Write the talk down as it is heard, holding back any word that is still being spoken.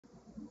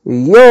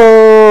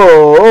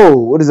Yo,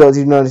 what is up,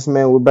 you know this,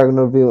 man? We're back in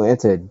another video, and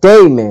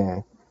today,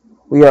 man,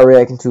 we are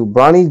reacting to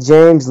Bronny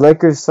James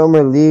Lakers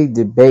Summer League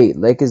debate.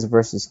 Lakers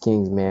versus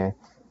Kings, man.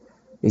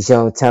 This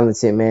young,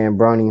 talented man,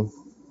 Bronny,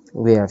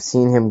 we have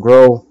seen him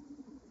grow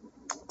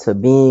to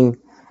being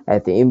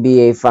at the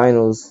NBA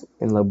Finals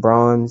in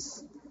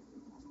LeBron's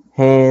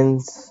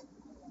hands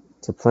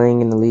to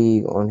playing in the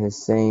league on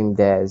his same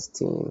dad's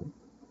team.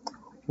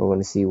 We're going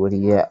to see what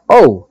he had.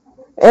 Oh!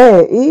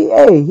 Hey,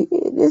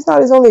 it's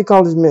not his only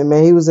accomplishment,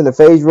 man. He was in the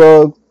Phase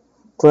Rug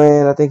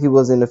clan. I think he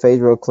was in the Phase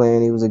Rug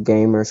clan. He was a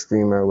gamer,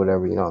 streamer,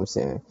 whatever, you know what I'm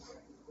saying?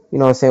 You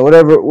know what I'm saying?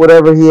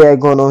 Whatever he had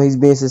going on, he's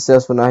being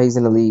successful now. He's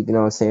in the league, you know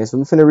what I'm saying? So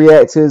we finna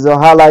react to his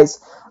highlights.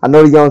 I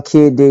know the young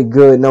kid did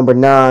good, number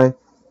 9,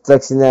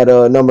 flexing that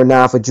number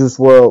 9 for Juice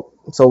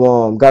WRLD.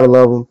 So gotta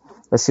love him.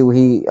 Let's see what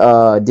he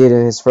did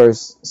in his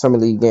first Summer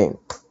League game.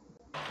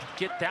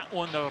 Get that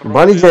one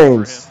Bronny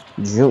James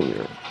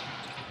Jr.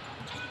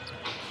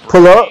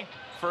 Pull up.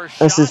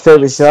 That's his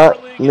favorite shot.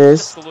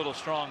 Miss.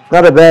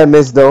 Not a bad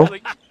miss, though.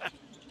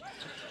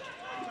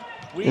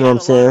 You know what I'm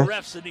saying?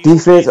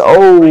 Defense.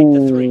 Oh.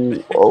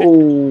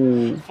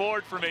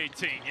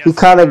 He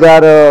kind of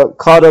got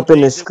caught up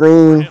in the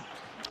screen.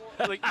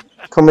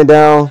 Coming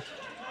down.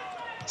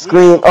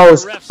 Screen.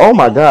 Oh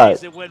my God.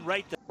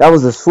 That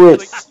was a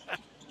switch.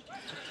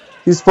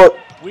 He's supposed.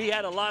 We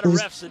had a lot of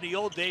refs in the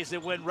old days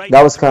that went right.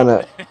 That was kind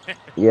of,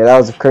 yeah, that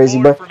was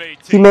crazy. But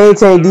he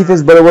maintained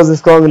defense, but it wasn't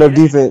strong enough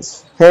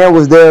defense. Hand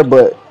was there,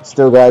 but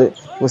still got it.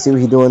 We'll see what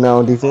he's doing now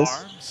on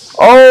defense.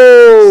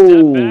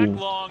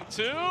 Oh!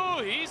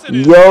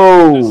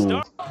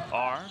 Yo!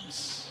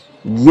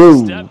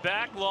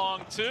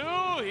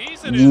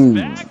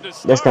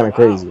 That's kind of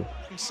crazy.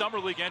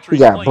 He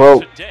got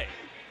broke.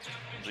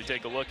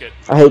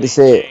 I hate to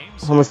say it.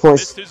 How much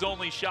points?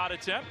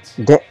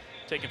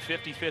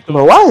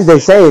 But why is they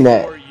saying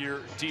that?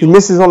 He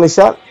missed his only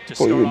shot?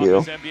 4-year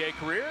deal.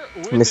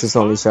 Missed his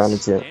only shot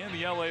attempt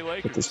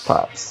with his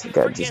pops.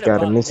 Just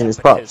gotta mention his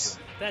pops.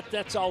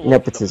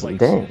 Nepotism,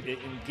 damn.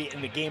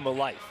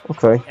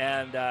 Okay.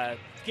 I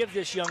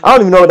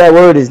don't even know what that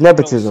word is,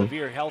 nepotism.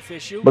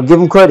 But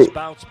give him credit.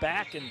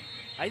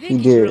 He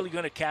did.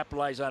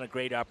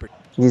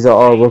 These are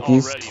all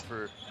rookies.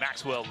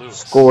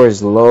 Score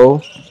is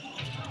low.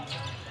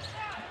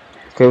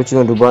 Okay, what you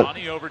gonna do,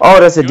 Bronny? Oh,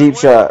 that's a deep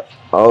shot.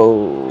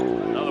 Oh.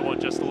 Another one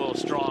just a little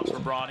strong for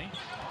Bronny.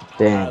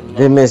 Damn,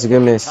 good miss. Where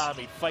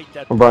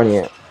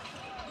Bronny at?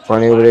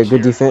 Bronny over there,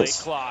 good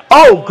defense.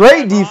 Oh,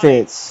 great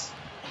defense.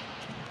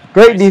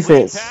 Great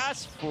defense.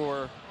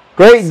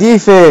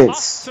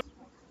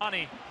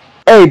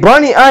 Hey,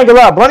 Bronny, I ain't gonna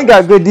lie. Bronny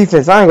got good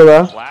defense. I ain't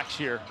gonna lie.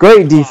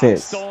 Great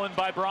defense.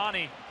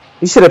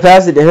 You should have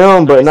passed it to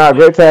him, but nah,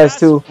 great pass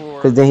too.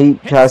 Because then he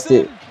passed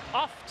it.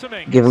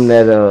 Give him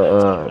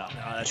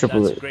that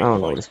triple it. I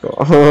don't know what it's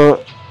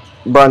called.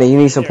 Bronny, you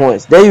need some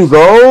points. There you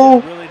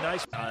go.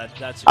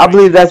 I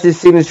believe that's his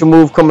signature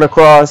move coming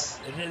across.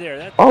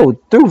 Oh,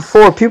 through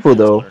 4 people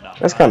though.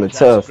 That's kind of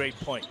tough.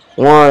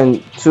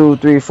 1, 2,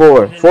 3,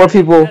 4. 4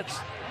 people.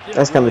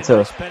 That's kind of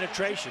tough.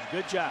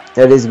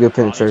 That is good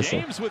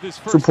penetration.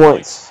 2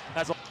 points.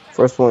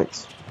 First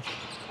points.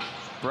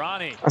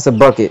 That's a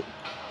bucket.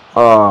 Is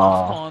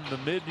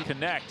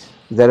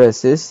that an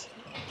assist?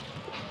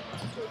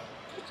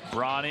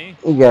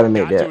 You gotta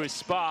make that.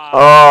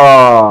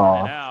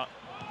 Oh.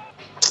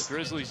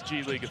 Grizzlies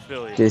G League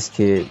affiliate. This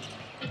kid.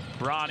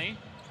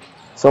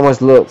 So much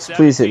looks.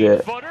 Please hit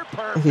that.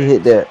 He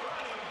hit that.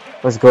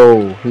 Let's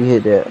go. He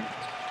hit that.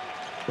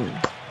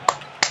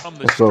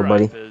 Let's go,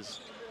 buddy.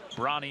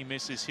 How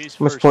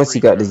much points he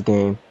got this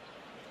game?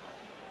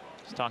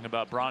 He's talking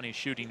about Bronny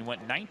shooting.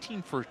 Went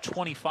 19 for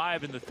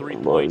 25 in the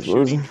 3-point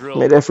shooting drill.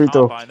 Made that free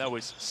throw. That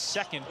was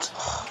second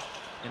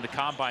in the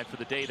combine for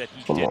the day that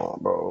he Come did. on,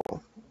 bro.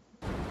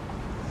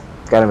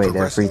 Gotta make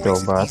that free throw,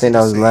 bro. I think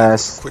that was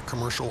last. Quick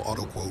commercial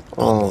auto quote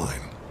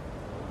online.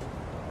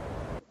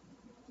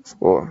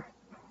 Score.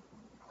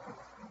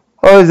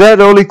 Oh, is that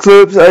the only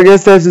clips? I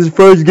guess that's his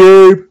first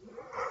game.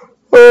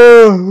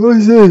 Oh, what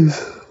is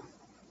this?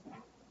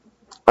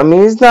 I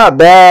mean, it's not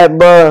bad,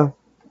 but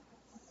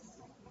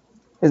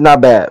it's not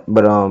bad,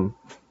 but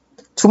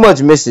too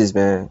much misses,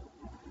 man.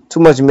 Too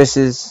much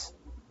misses.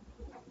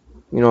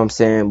 You know what I'm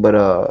saying?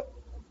 But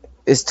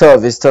it's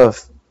tough. It's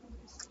tough.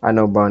 I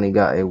know Bronny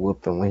got a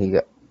whooping when he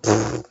got.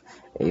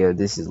 Yo,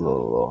 this is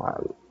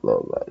low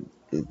light.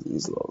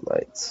 These low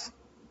lights,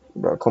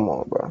 bro. Come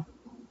on, bro.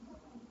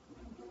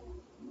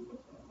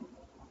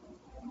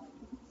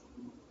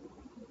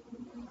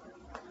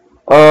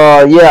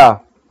 Yeah.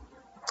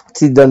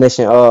 T done that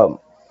shit.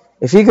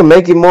 If he can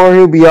make it more,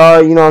 he'll be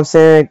alright. You know what I'm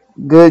saying?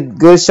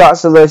 Good shot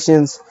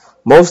selections.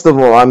 Most of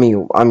them, I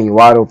mean,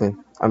 wide open.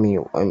 I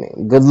mean,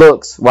 good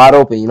looks, wide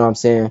open. You know what I'm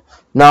saying?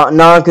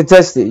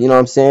 Non-contested. You know what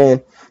I'm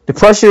saying? The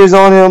pressure is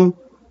on him,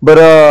 but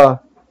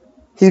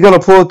he's gonna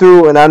pull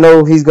through, and I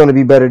know he's gonna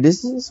be better.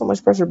 This is so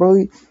much pressure, bro.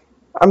 He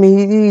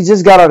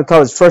just got out of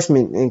college,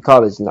 freshman in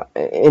college,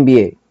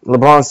 NBA,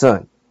 LeBron's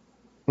son.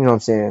 You know what I'm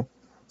saying?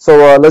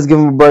 So let's give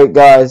him a break,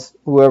 guys.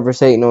 Whoever's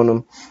hating on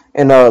him,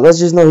 And let's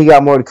just know he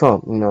got more to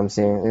come. You know what I'm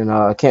saying? And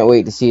I can't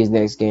wait to see his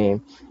next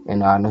game.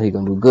 And I know he's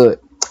gonna do good.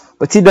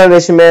 But T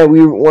Donation, man,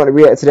 we want to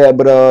react to that.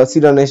 But T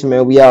Donation,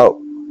 man, we out.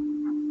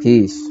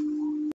 Peace.